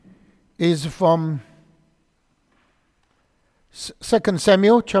is from 2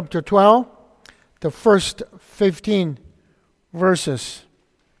 Samuel chapter 12, the first 15 verses.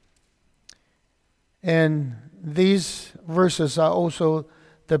 And these verses are also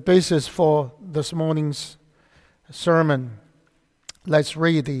the basis for this morning's sermon. Let's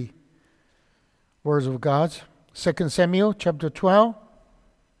read the words of God. 2 Samuel chapter 12,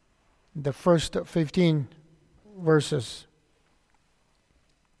 the first 15 verses.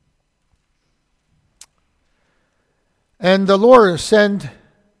 And the Lord sent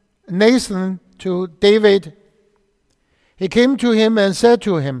Nathan to David. He came to him and said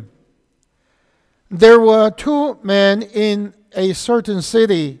to him, "There were two men in a certain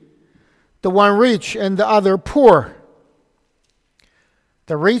city, the one rich and the other poor.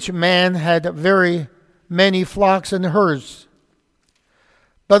 The rich man had very many flocks and herds,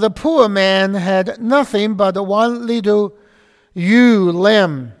 but the poor man had nothing but one little ewe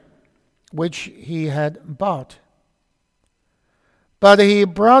lamb, which he had bought. But he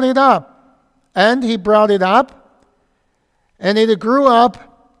brought it up, and it grew up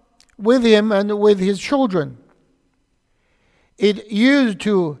with him and with his children. It used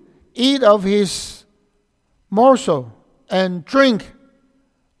to eat of his morsel and drink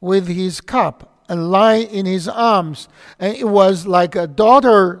with his cup and lie in his arms, and it was like a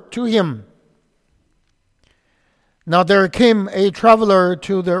daughter to him. Now there came a traveler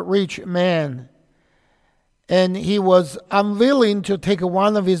to the rich man, and he was unwilling to take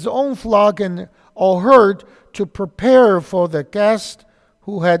one of his own flock or herd to prepare for the guest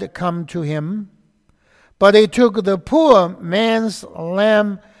who had come to him. But he took the poor man's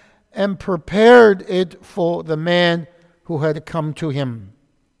lamb and prepared it for the man who had come to him."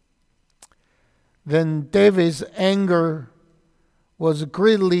 Then David's anger was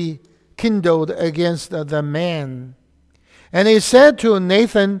greatly kindled against the man. And he said to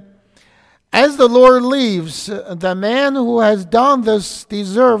Nathan, "As the Lord lives, the man who has done this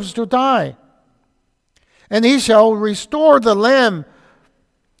deserves to die. And he shall restore the lamb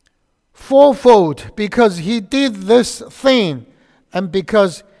fourfold, because he did this thing and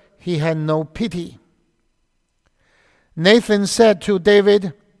because he had no pity." Nathan said to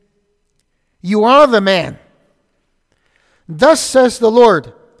David, "You are the man. Thus says the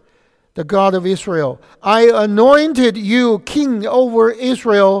Lord, the God of Israel, I anointed you king over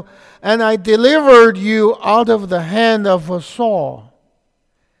Israel, and I delivered you out of the hand of Saul.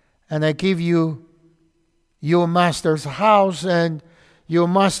 And I give you your master's house and your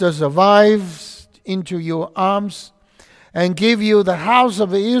master's wives into your arms, and give you the house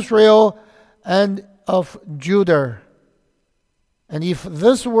of Israel and of Judah. And if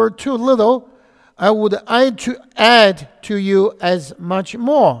this were too little, I would add to you as much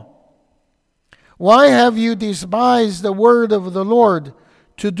more. Why have you despised the word of the Lord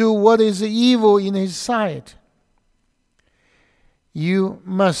to do what is evil in his sight? You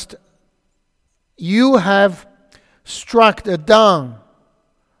have struck down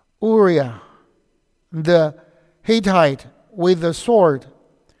Uriah the Hittite with the sword,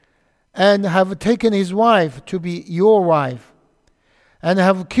 and have taken his wife to be your wife, and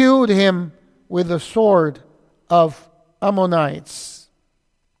have killed him with the sword of Ammonites.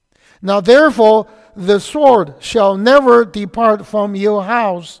 Now therefore the sword shall never depart from your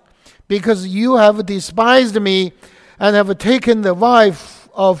house, because you have despised me and have taken the wife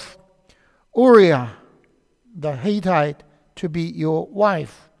of Uriah the Hittite to be your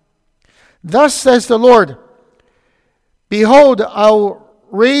wife. Thus says the Lord, behold, I will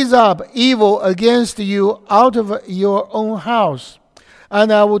raise up evil against you out of your own house,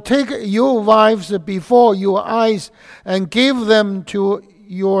 and I will take your wives before your eyes and give them to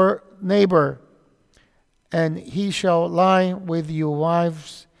your neighbor, and he shall lie with your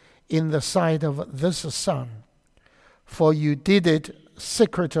wives in the sight of this sun, for you did it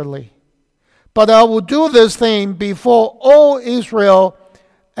secretly. But I will do this thing before all Israel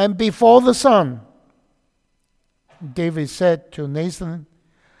and before the sun." David said to Nathan,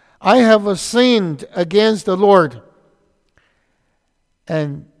 "I have sinned against the Lord."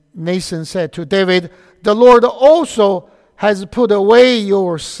 And Nathan said to David, "The Lord also has put away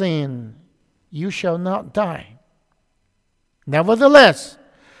your sin. You shall not die. Nevertheless,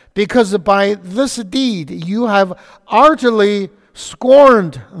 because by this deed you have utterly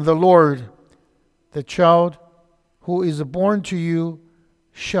scorned the Lord, the child who is born to you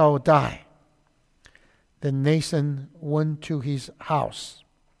shall die." Then Nathan went to his house.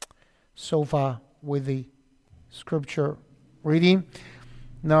 So far with the scripture reading.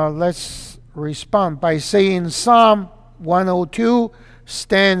 Now let's respond by saying Psalm 102,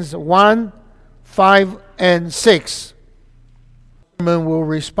 stanzas 1, 5, and 6. Will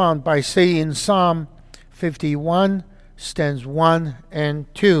respond by saying Psalm 51, stanzas 1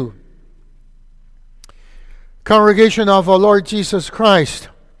 and 2. Congregation of our Lord Jesus Christ,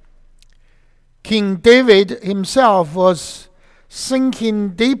 King David himself was sinking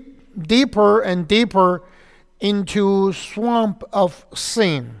deeper and deeper into swamp of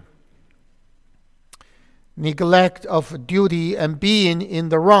sin. Neglect of duty and being in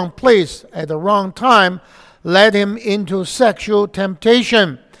the wrong place at the wrong time led him into sexual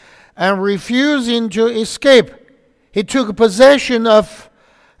temptation, and refusing to escape, he took possession of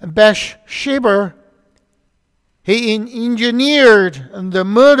Bathsheba. He engineered the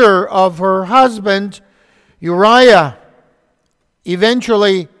murder of her husband Uriah.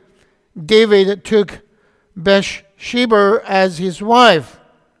 Eventually, David took Bathsheba as his wife.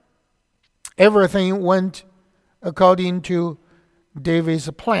 Everything went according to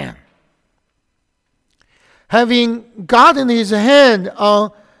David's plan. Having gotten his hand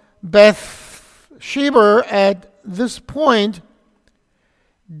on Bathsheba at this point,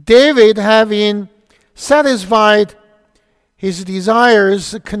 David, having satisfied his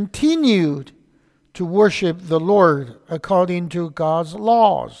desires, continued to worship the Lord according to God's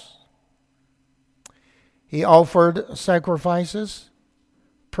laws. He offered sacrifices,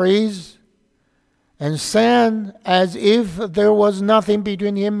 praise, and sang as if there was nothing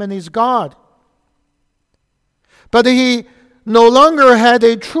between him and his God. But he no longer had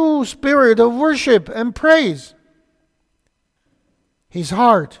a true spirit of worship and praise. His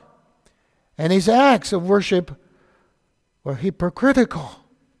heart and his acts of worship were hypocritical.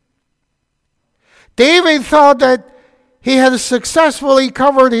 David thought that he had successfully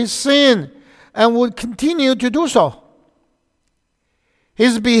covered his sin and would continue to do so.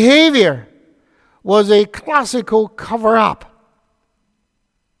 His behavior was a classical cover-up.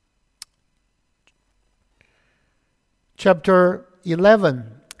 Chapter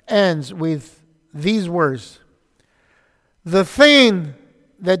 11 ends with these words: "The thing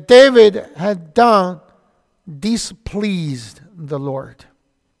that David had done displeased the Lord."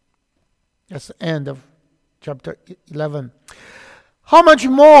 That's the end of chapter 11. How much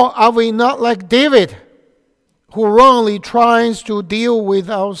more are we not like David, who wrongly tries to deal with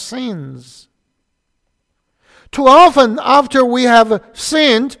our sins? Too often, after we have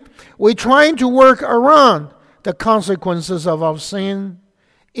sinned, we try to work around the consequences of our sin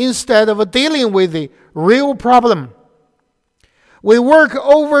instead of dealing with the real problem. We work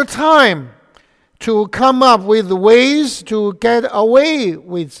overtime to come up with ways to get away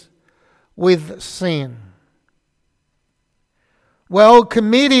with sin. Well,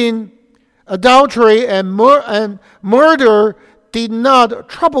 committing adultery and murder did not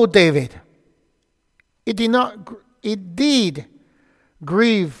trouble David. It did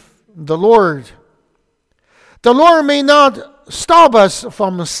grieve the Lord. The Lord may not stop us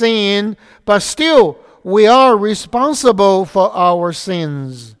from sin, but still we are responsible for our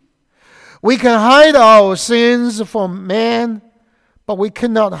sins. We can hide our sins from man, but we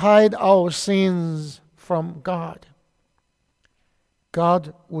cannot hide our sins from God.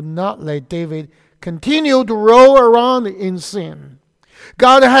 God would not let David continue to roll around in sin.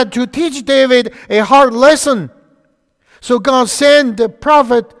 God had to teach David a hard lesson. So God sent the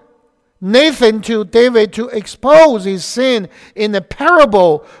prophet Nathan to David to expose his sin in a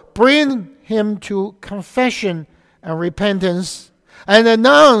parable, bring him to confession and repentance, and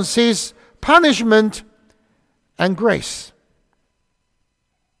announce his punishment and grace.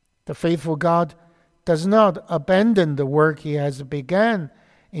 The faithful God does not abandon the work he has begun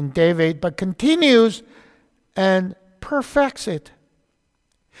in David, but continues and perfects it.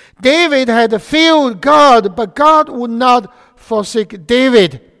 David had failed God, but God would not forsake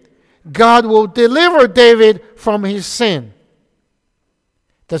David. God will deliver David from his sin.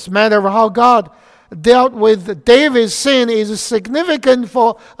 This matter of how God dealt with David's sin is significant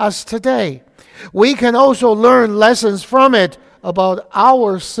for us today. We can also learn lessons from it about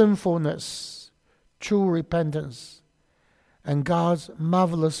our sinfulness, true repentance, and God's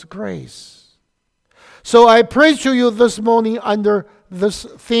marvelous grace. So I preach to you this morning under this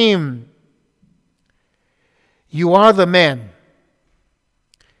theme: you are the man.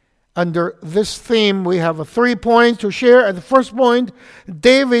 Under this theme, we have 3 points to share. At the first point,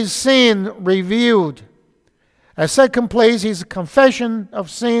 David's sin revealed. At second place, his confession of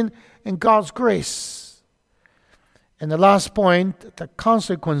sin and God's grace. And the last point, the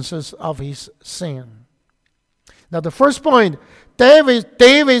consequences of his sin. Now, the first point,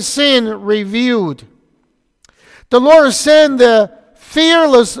 David's sin revealed. The Lord sent the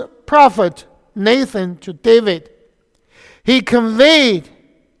fearless prophet Nathan to David. He conveyed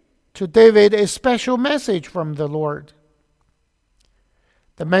to David a special message from the Lord.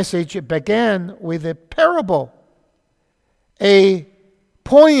 The message began with a parable, a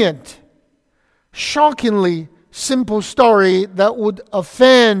poignant, shockingly simple story that would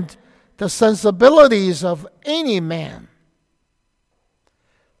offend the sensibilities of any man.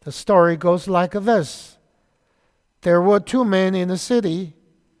 The story goes like this. There were two men in the city,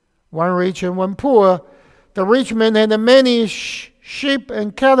 one rich and one poor. The rich man had many sheep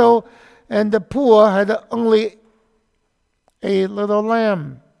and cattle, and the poor had only a little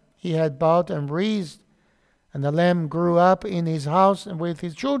lamb he had bought and raised. And the lamb grew up in his house and with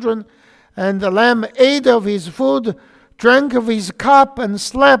his children, and the lamb ate of his food, drank of his cup, and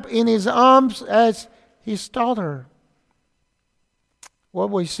slept in his arms as his daughter. What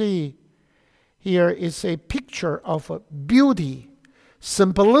we see here is a picture of beauty,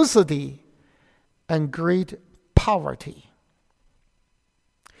 simplicity, and great poverty.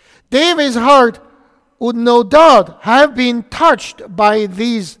 David's heart would no doubt have been touched by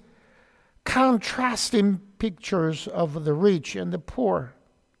these contrasting pictures of the rich and the poor.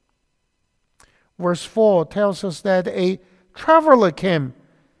 Verse 4 tells us that a traveler came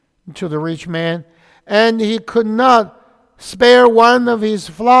to the rich man, and he could not spare one of his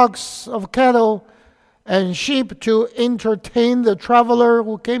flocks of cattle and sheep to entertain the traveler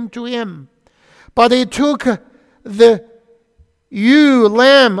who came to him. But he took the ewe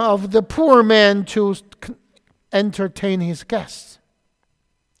lamb of the poor man to entertain his guests.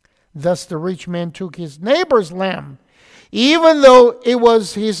 Thus the rich man took his neighbor's lamb, even though it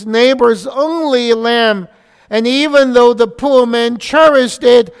was his neighbor's only lamb, and even though the poor man cherished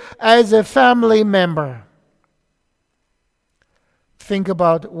it as a family member. Think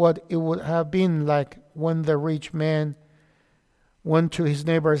about what it would have been like when the rich man went to his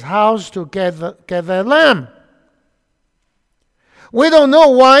neighbor's house to get that lamb. We don't know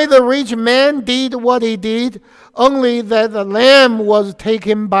why the rich man did what he did, only that the lamb was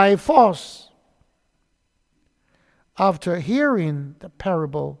taken by force. After hearing the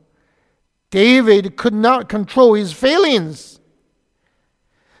parable, David could not control his feelings.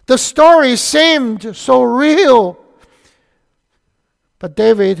 The story seemed so real, but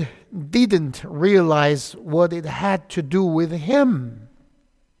David didn't realize what it had to do with him.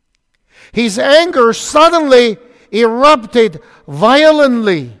 His anger suddenly erupted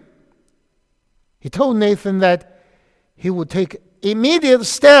violently. He told Nathan that he would take immediate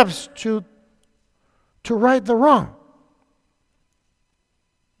steps to right the wrong.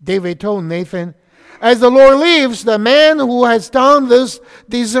 David told Nathan, "As the Lord lives, the man who has done this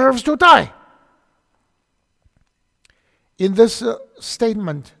deserves to die." In this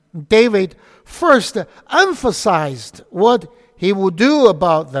statement, David first emphasized what he would do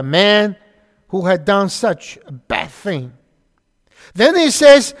about the man who had done such a bad thing. Then he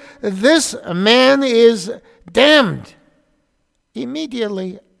says, this man is damned.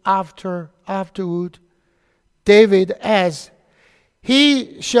 Immediately afterward, David adds,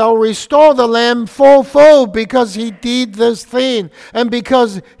 he shall restore the lamb fourfold because he did this thing and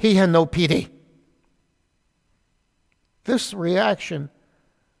because he had no pity. This reaction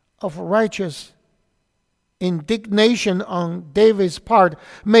of righteous indignation on David's part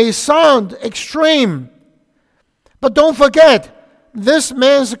may sound extreme, but don't forget, this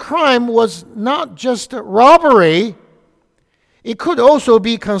man's crime was not just robbery. It could also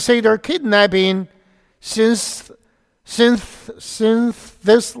be considered kidnapping, since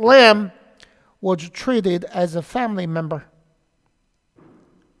this lamb was treated as a family member.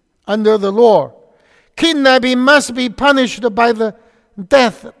 Under the law, kidnapping must be punished by the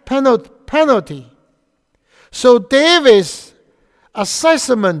death penalty. So David's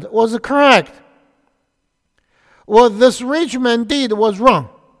assessment was correct. What this rich man did was wrong.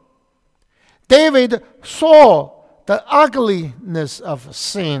 David saw the ugliness of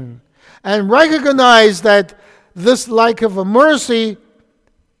sin and recognized that this lack of mercy,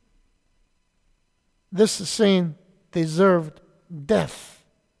 this sin deserved death.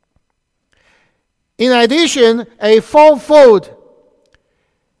 In addition, a fourfold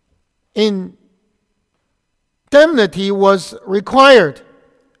indemnity was required,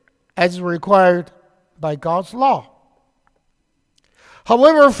 as required by God's law.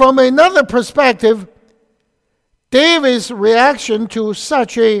 However, from another perspective, David's reaction to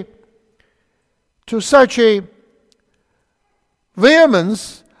such a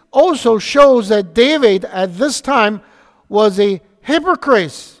vehemence also shows that David at this time was a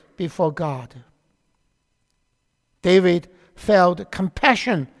hypocrite before God. David felt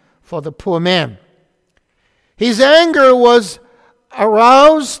compassion for the poor man. His anger was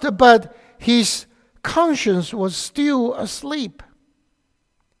aroused, but his conscience was still asleep.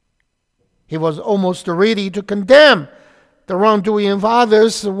 He was almost ready to condemn the wrongdoing of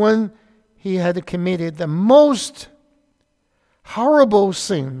others when he had committed the most horrible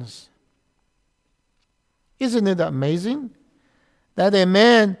sins. Isn't it amazing that a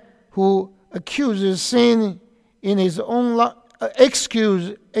man who accuses sin in his own life,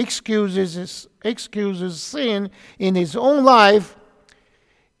 excuses sin in his own life,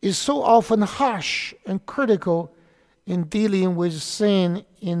 is so often harsh and critical in dealing with sin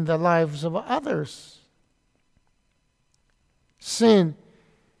in the lives of others? Sin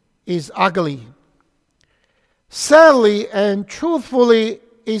is ugly. Sadly and truthfully,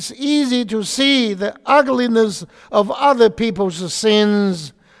 it's easy to see the ugliness of other people's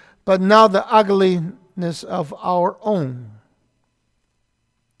sins, but not the ugliness of our own.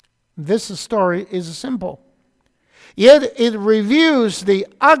 This story is simple, yet it reveals the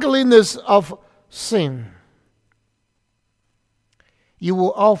ugliness of sin. You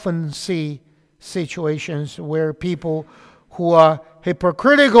will often see situations where people who are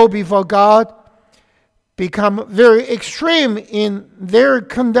hypocritical before God become very extreme in their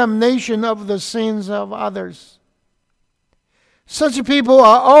condemnation of the sins of others. Such people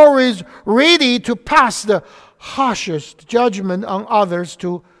are always ready to pass the harshest judgment on others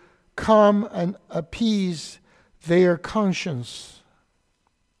to calm and appease their conscience.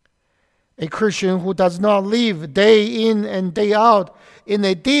 A Christian who does not live day in and day out in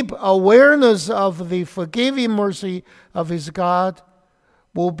a deep awareness of the forgiving mercy of his God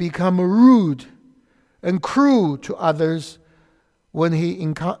will become rude and cruel to others when he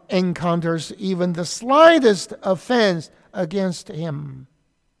encounters even the slightest offense against him.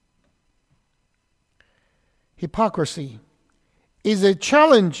 Hypocrisy is a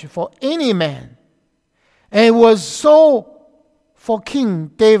challenge for any man, and it was so for King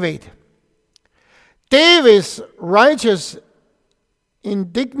David. David's righteous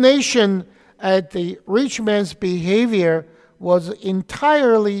indignation at the rich man's behavior was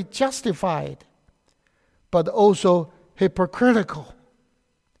entirely justified, but also hypocritical.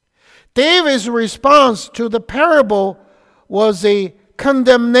 David's response to the parable was a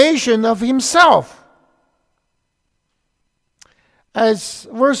condemnation of himself. As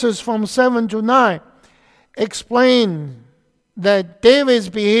verses from 7 to 9 explain that David's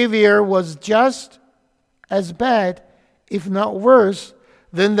behavior was just as bad, if not worse,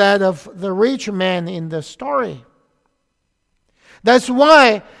 than that of the rich man in the story. That's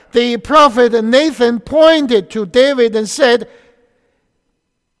why the prophet Nathan pointed to David and said,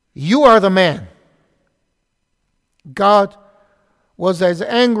 "You are the man." God was as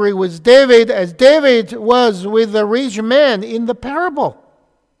angry with David as David was with the rich man in the parable.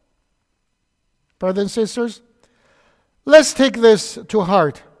 Brothers and sisters, let's take this to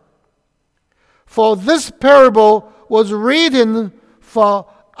heart. For this parable was written for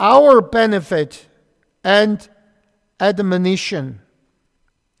our benefit and admonition.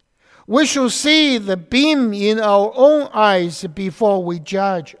 We should see the beam in our own eyes before we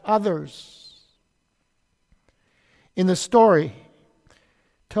judge others. In the story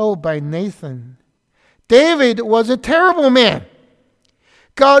told by Nathan, David was a terrible man.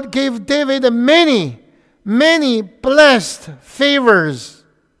 God gave David many blessed favors.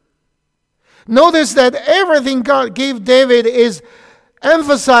 Notice that everything God gave David is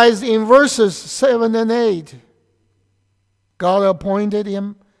emphasized in verses 7 and 8. God appointed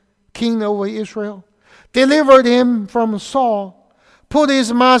him king over Israel, delivered him from Saul, put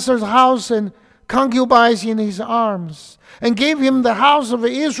his master's house and concubines in his arms, and gave him the house of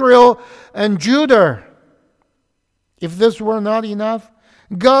Israel and Judah. If this were not enough,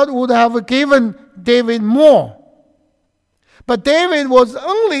 God would have given David more. But David was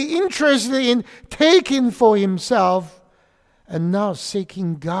only interested in taking for himself and not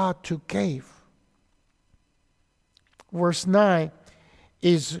seeking God to give. Verse 9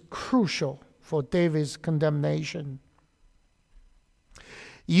 is crucial for David's condemnation.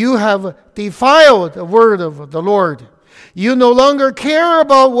 You have defiled the word of the Lord. You no longer care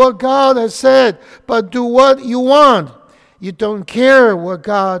about what God has said, but do what you want. You don't care what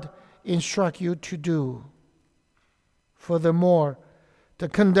God instructs you to do. Furthermore, the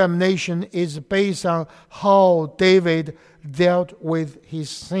condemnation is based on how David dealt with his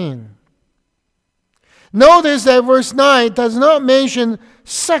sin. Notice that verse 9 does not mention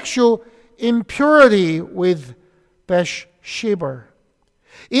sexual impurity with Bathsheba.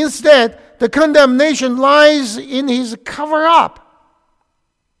 Instead, the condemnation lies in his cover-up.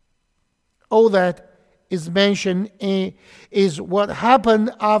 All that is mentioned is what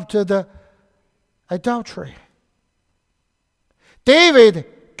happened after the adultery. David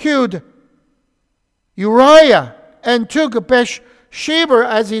killed Uriah and took Bathsheba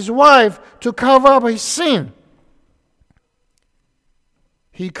as his wife to cover up his sin.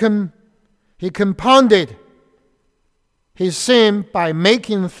 He compounded his sin by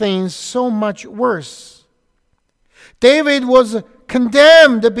making things so much worse. David was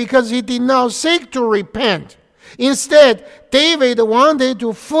condemned because he did not seek to repent. Instead, David wanted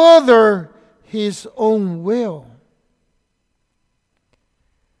to further his own will.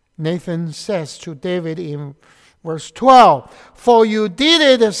 Nathan says to David in verse 12, "For you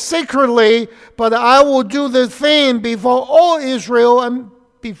did it secretly, but I will do the thing before all Israel and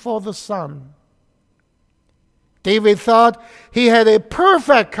before the sun." David thought he had a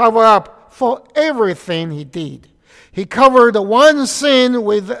perfect cover-up for everything he did. He covered one sin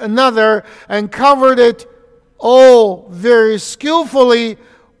with another and covered it all very skillfully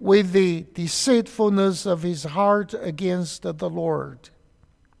with the deceitfulness of his heart against the Lord.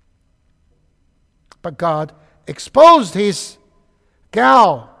 But God exposed his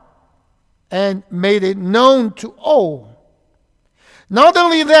guile and made it known to all. Not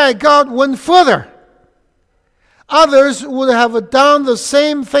only that, God went further. Others would have done the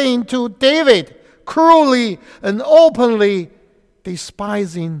same thing to David, cruelly and openly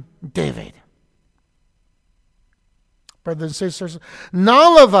despising David. Brothers and sisters,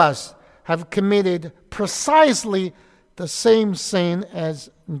 none of us have committed precisely the same sin as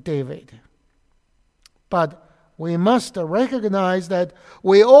David. But we must recognize that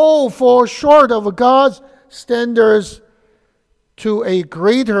we all fall short of God's standards to a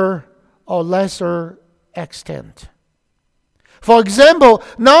greater or lesser extent. For example,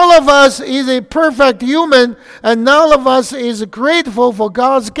 none of us is a perfect human, and none of us is grateful for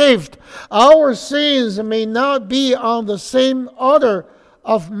God's gift. Our sins may not be on the same order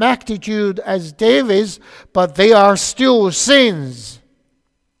of magnitude as David's, but they are still sins.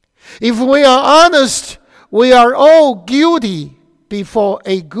 If we are honest, we are all guilty before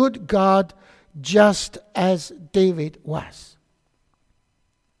a good God, just as David was.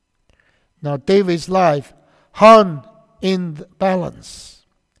 Now, David's life hung in the balance.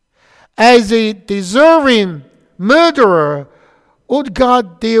 As a deserving murderer, would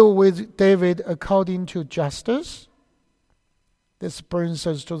God deal with David according to justice? This brings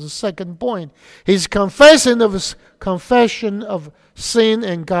us to the second point. His confession of sin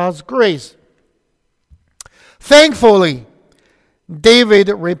and God's grace. Thankfully, David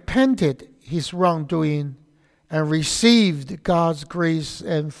repented his wrongdoing and received God's grace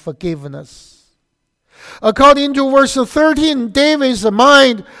and forgiveness. According to verse 13, David's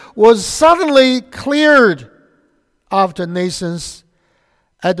mind was suddenly cleared after Nathan's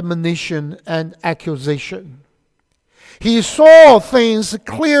admonition and accusation. He saw things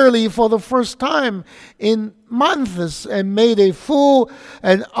clearly for the first time in months and made a full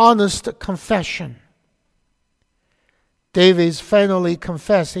and honest confession. David finally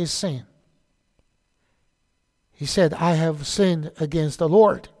confessed his sin. He said, "I have sinned against the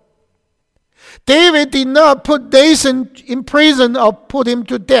Lord." David did not put Nathan in prison or put him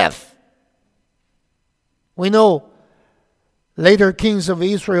to death. We know later kings of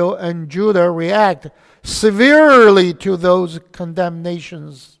Israel and Judah react severely to those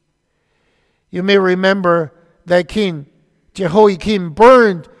condemnations. You may remember that king Jehoiakim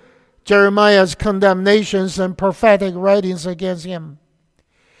burned Jeremiah's condemnations and prophetic writings against him.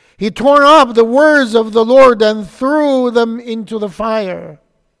 He tore up the words of the Lord and threw them into the fire.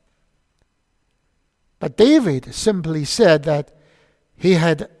 But David simply said that he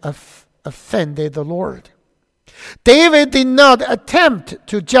had offended the Lord. David did not attempt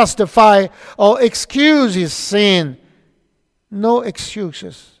to justify or excuse his sin. No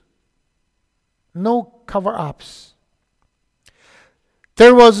excuses. No cover-ups.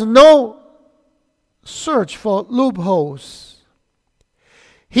 There was no search for loopholes.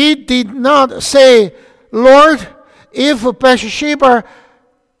 He did not say, "Lord, if Bathsheba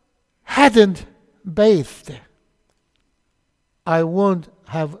hadn't bathed, I wouldn't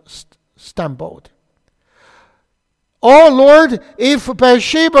have stumbled." "Oh Lord, if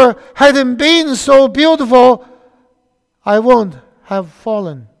Bathsheba hadn't been so beautiful, I won't have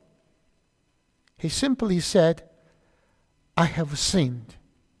fallen." He simply said, "I have sinned."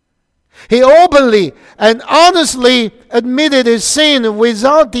 He openly and honestly admitted his sin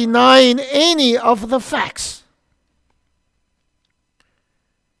without denying any of the facts.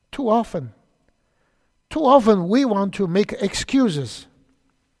 Too often we want to make excuses.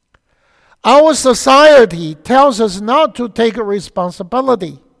 Our society tells us not to take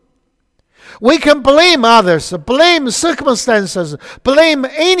responsibility. We can blame others, blame circumstances, blame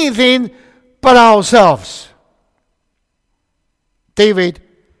anything but ourselves. David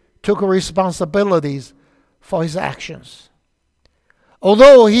took responsibilities for his actions.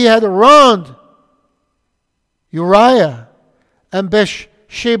 Although he had wronged Uriah and Bathsheba,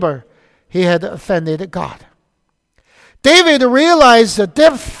 Bathsheba, he had offended God. David realized the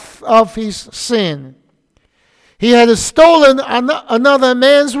depth of his sin. He had stolen another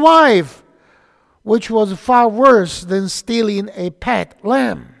man's wife, which was far worse than stealing a pet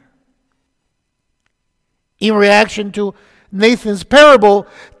lamb. In reaction to Nathan's parable,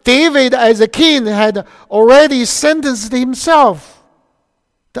 David, as a king, had already sentenced himself,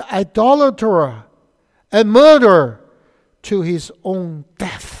 the idolater and murderer, to his own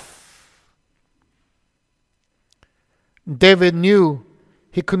death. David knew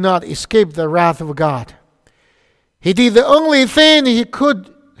he could not escape the wrath of God. He did the only thing he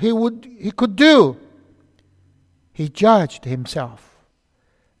could do. He judged himself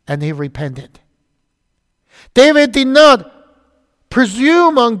and he repented. David did not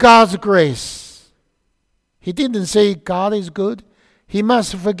presume on God's grace. He didn't say, God is good. He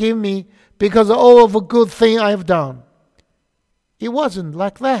must forgive me because of all of the good thing I have done. It wasn't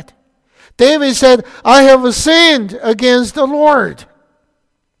like that. David said, I have sinned against the Lord.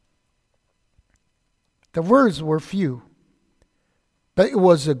 The words were few, but it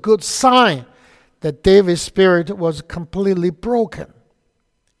was a good sign that David's spirit was completely broken.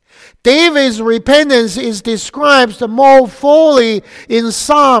 David's repentance is described more fully in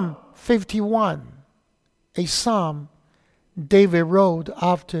Psalm 51, a psalm David wrote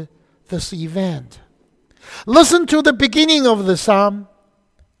after this event. Listen to the beginning of the psalm.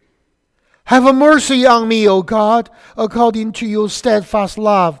 Have mercy on me, O God, according to your steadfast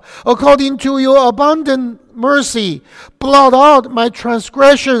love, according to your abundant mercy. Blot out my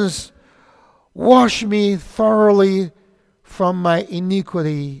transgressions. Wash me thoroughly from my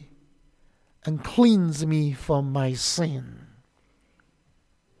iniquity and cleanse me from my sin.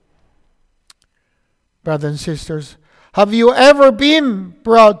 Brothers and sisters, have you ever been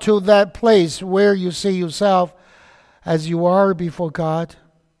brought to that place where you see yourself as you are before God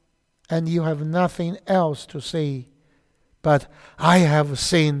and you have nothing else to say but, I have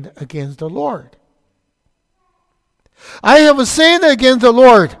sinned against the Lord? I have sinned against the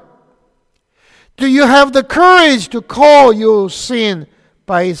Lord. Do you have the courage to call your sin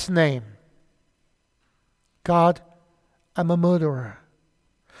by its name? God, I'm a murderer.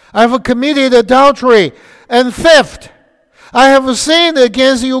 I have committed adultery and theft. I have sinned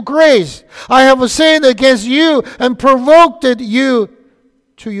against your grace. I have sinned against you and provoked you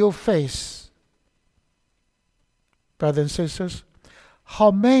to your face. Brothers and sisters,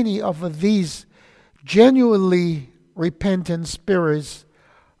 how many of these genuinely repentant spirits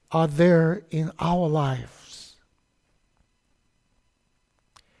are there in our lives?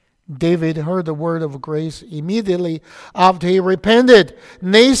 David heard the word of grace immediately after he repented.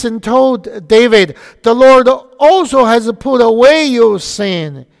 Nathan told David, the Lord also has put away your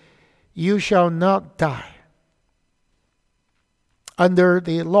sin. You shall not die. Under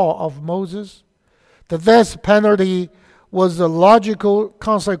the law of Moses, the death penalty was the logical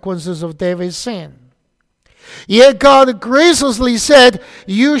consequences of David's sin. Yet God graciously said,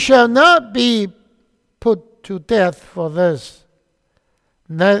 you shall not be put to death for this.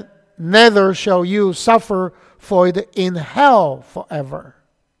 Neither shall you suffer for it in hell forever.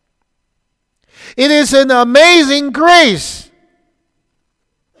 It is an amazing grace.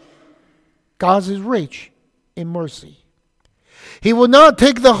 God is rich in mercy. He will not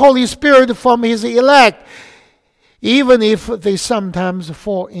take the Holy Spirit from His elect, even if they sometimes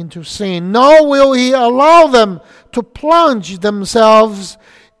fall into sin, nor will He allow them to plunge themselves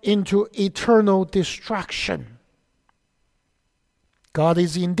into eternal destruction. God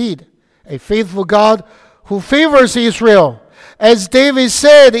is indeed a faithful God who favors Israel. As David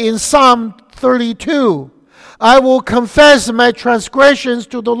said in Psalm 32, I will confess my transgressions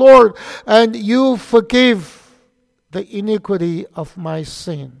to the Lord, and you forgive the iniquity of my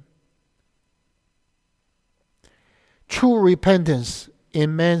sin. True repentance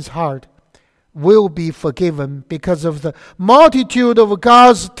in man's heart will be forgiven because of the multitude of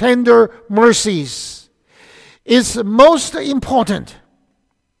God's tender mercies. It's most important,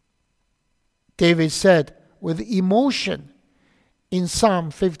 David said with emotion in Psalm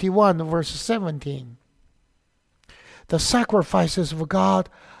 51, verse 17. The sacrifices of God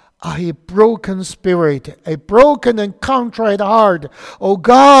are a broken spirit, a broken and contrite heart. O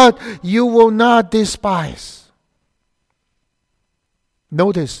God, you will not despise.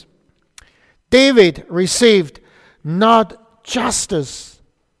 Notice, David received not justice,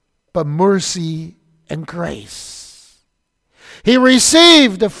 but mercy and grace. He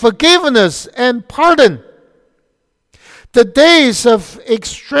received forgiveness and pardon. The days of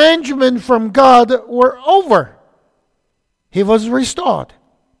estrangement from God were over. He was restored.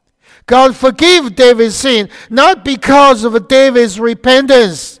 God forgave David's sin, not because of David's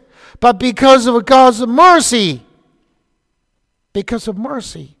repentance, but because of God's mercy. Because of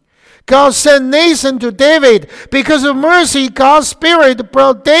mercy. God sent Nathan to David. Because of mercy, God's Spirit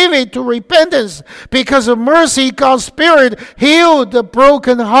brought David to repentance. Because of mercy, God's Spirit healed the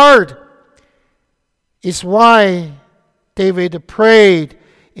broken heart. It's why David prayed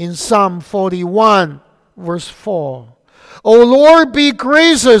in Psalm 41, verse 4. O Lord, be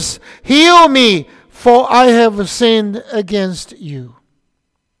gracious, heal me, for I have sinned against you.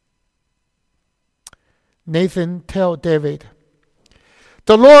 Nathan told David,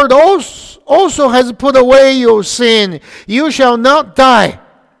 the Lord also has put away your sin. You shall not die.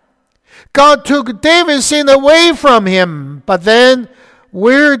 God took David's sin away from him, but then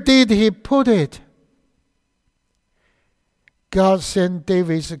where did he put it? God sent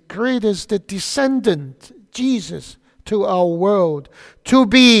David's greatest descendant, Jesus, to our world to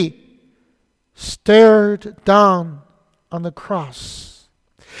be stared down on the cross.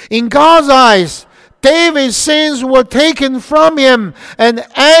 In God's eyes, David's sins were taken from him and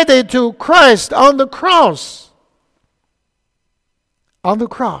added to Christ on the cross. On the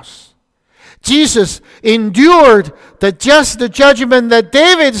cross. Jesus endured the just judgment that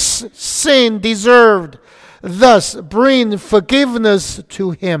David's sin deserved, thus bring forgiveness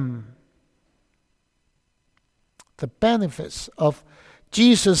to him. The benefits of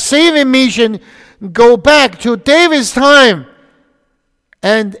Jesus' saving mission go back to David's time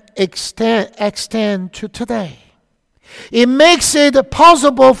and extend to today. It makes it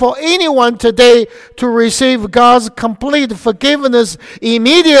possible for anyone today to receive God's complete forgiveness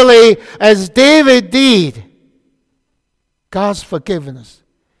immediately as David did. God's forgiveness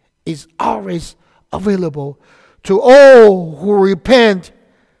is always available to all who repent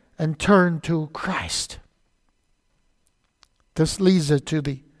and turn to Christ. This leads us to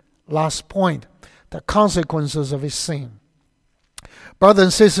the last point, the consequences of his sin. Brothers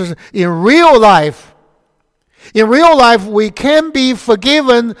and sisters, in real life, we can be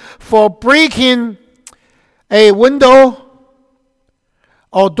forgiven for breaking a window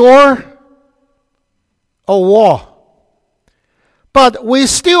or door or wall. But we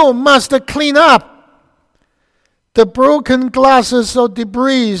still must clean up the broken glasses or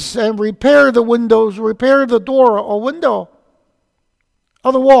debris and repair the windows, repair the door or window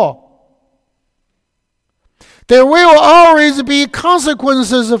or the wall. There will always be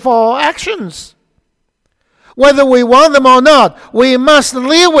consequences for our actions. Whether we want them or not, we must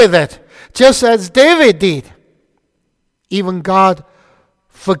live with it, just as David did. Even God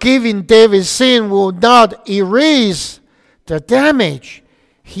forgiving David's sin will not erase the damage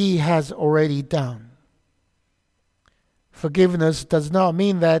he has already done. Forgiveness does not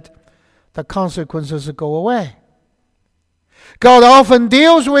mean that the consequences go away. God often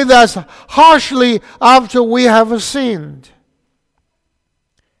deals with us harshly after we have sinned.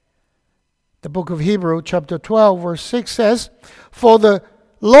 The book of Hebrews, chapter 12, verse 6 says, For the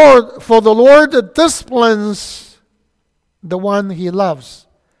Lord disciplines the one he loves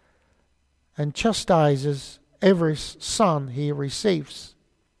and chastises every son he receives.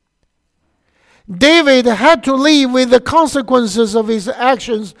 David had to live with the consequences of his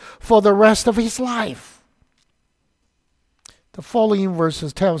actions for the rest of his life. The following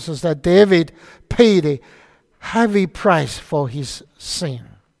verses tells us that David paid a heavy price for his sin.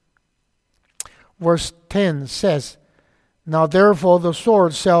 Verse 10 says, Now therefore the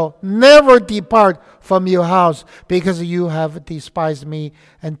sword shall never depart from your house, because you have despised me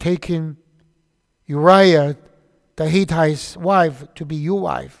and taken Uriah the Hittite's wife to be your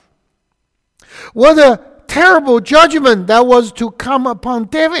wife. What a terrible judgment that was to come upon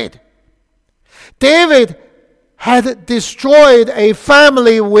David. David had destroyed a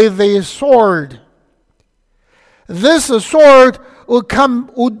family with a sword. This sword would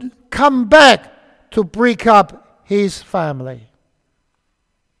come back to break up his family.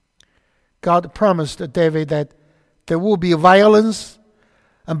 God promised David that there will be violence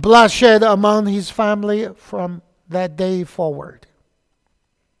and bloodshed among his family from that day forward.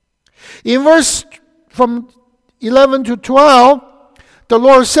 In verse from 11 to 12, the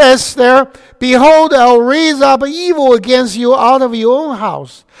Lord says there, Behold, I will raise up evil against you out of your own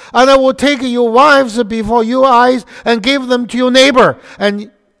house, and I will take your wives before your eyes and give them to your neighbor, and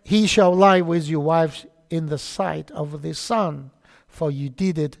he shall lie with your wives in the sight of the sun, for you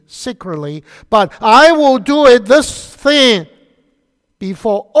did it secretly. But I will do it this thing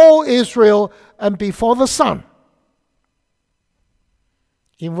before all Israel and before the sun.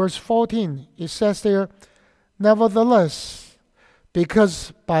 In verse 14, it says there, Nevertheless,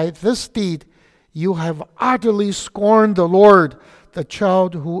 because by this deed you have utterly scorned the Lord, the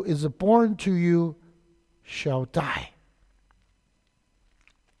child who is born to you shall die."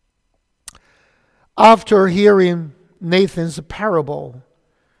 After hearing Nathan's parable,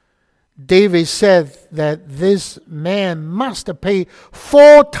 David said that this man must pay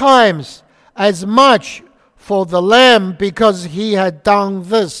 4 times as much for the lamb because he had done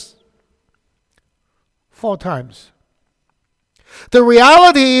this. 4 times. The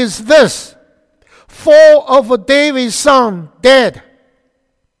reality is this: 4 of David's sons dead.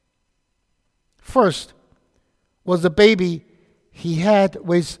 First was the baby he had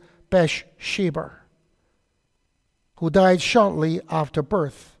with Bathsheba, who died shortly after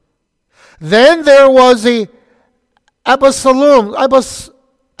birth. Then there was Absalom,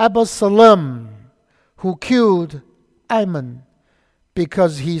 who killed Amnon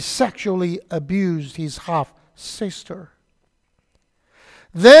because he sexually abused his half-sister.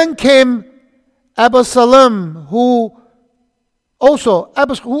 Then came Absalom, also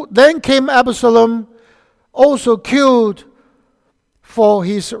killed for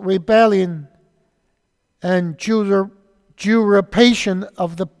his rebellion and usurpation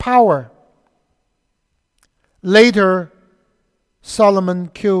of the power. Later, Solomon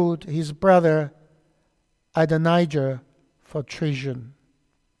killed his brother Adonijah for treason.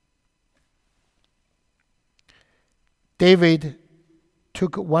 David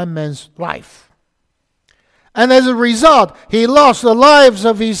took one man's life, and as a result, he lost the lives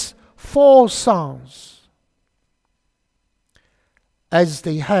of his 4 sons. As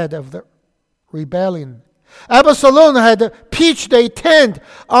the head of the rebellion, Absalom had pitched a tent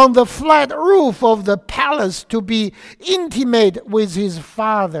on the flat roof of the palace to be intimate with his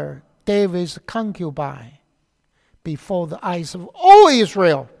father, David's concubine, before the eyes of all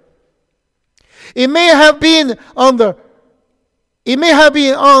Israel. It may have been on that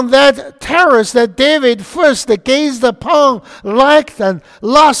terrace that David first gazed upon, liked, and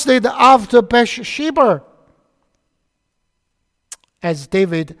lusted after Bathsheba. As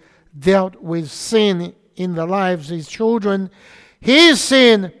David dealt with sin in the lives of his children, his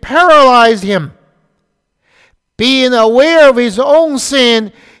sin paralyzed him. Being aware of his own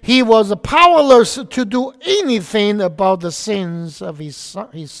sin, he was powerless to do anything about the sins of his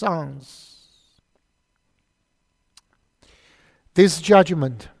sons. This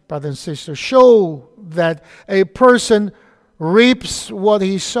judgment, brothers and sisters, shows that a person reaps what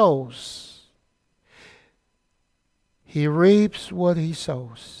he sows. He reaps what he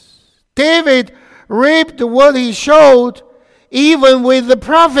sows. David reaped what he sowed, even with the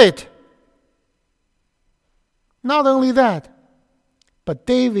prophet. Not only that, but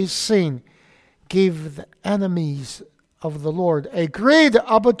David's sin gave the enemies of the Lord a great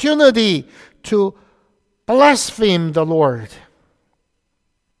opportunity to blaspheme the Lord.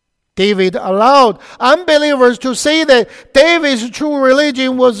 David allowed unbelievers to say that David's true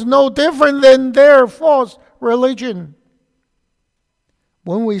religion was no different than their false religion.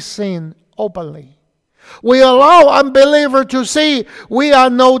 When we sin openly, we allow unbelievers to say we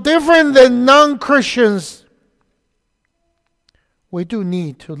are no different than non-Christians. We do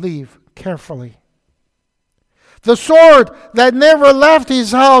need to live carefully. The sword that never left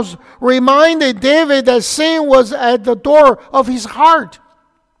his house reminded David that sin was at the door of his heart.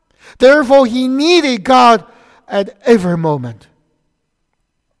 Therefore, he needed God at every moment.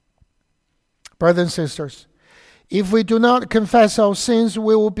 Brothers and sisters, if we do not confess our sins,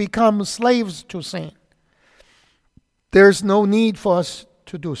 we will become slaves to sin. There is no need for us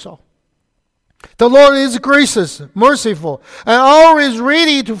to do so. The Lord is gracious, merciful, and always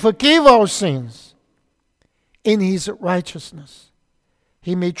ready to forgive our sins. In His righteousness,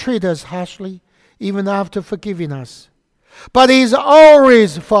 He may treat us harshly even after forgiving us. But He is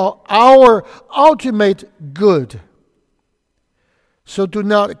always for our ultimate good. So do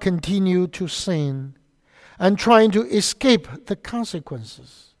not continue to sin and trying to escape the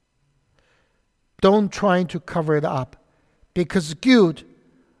consequences. Don't try to cover it up, because guilt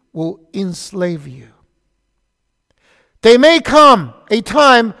will enslave you. There may come a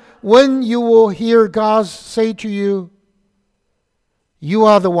time when you will hear God say to you, "You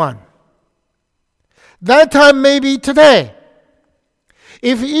are the one." That time may be today.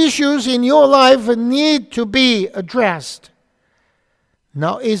 If issues in your life need to be addressed,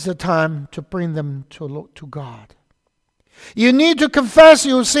 now is the time to bring them to God. You need to confess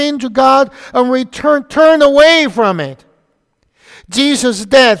your sin to God and turn away from it. Jesus'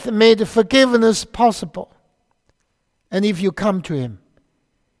 death made forgiveness possible. And if you come to Him,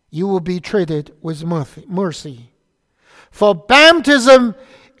 you will be treated with mercy. For baptism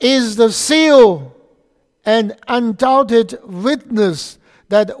is the seal and undoubted witness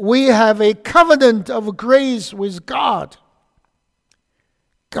that we have a covenant of grace with God.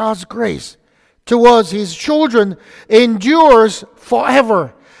 God's grace towards His children endures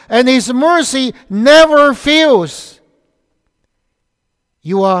forever, and His mercy never fails.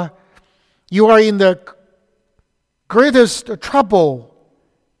 You are in the greatest trouble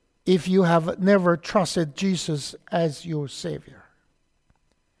if you have never trusted Jesus as your Savior.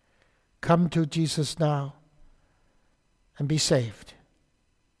 Come to Jesus now and be saved.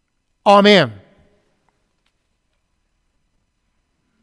 Amen.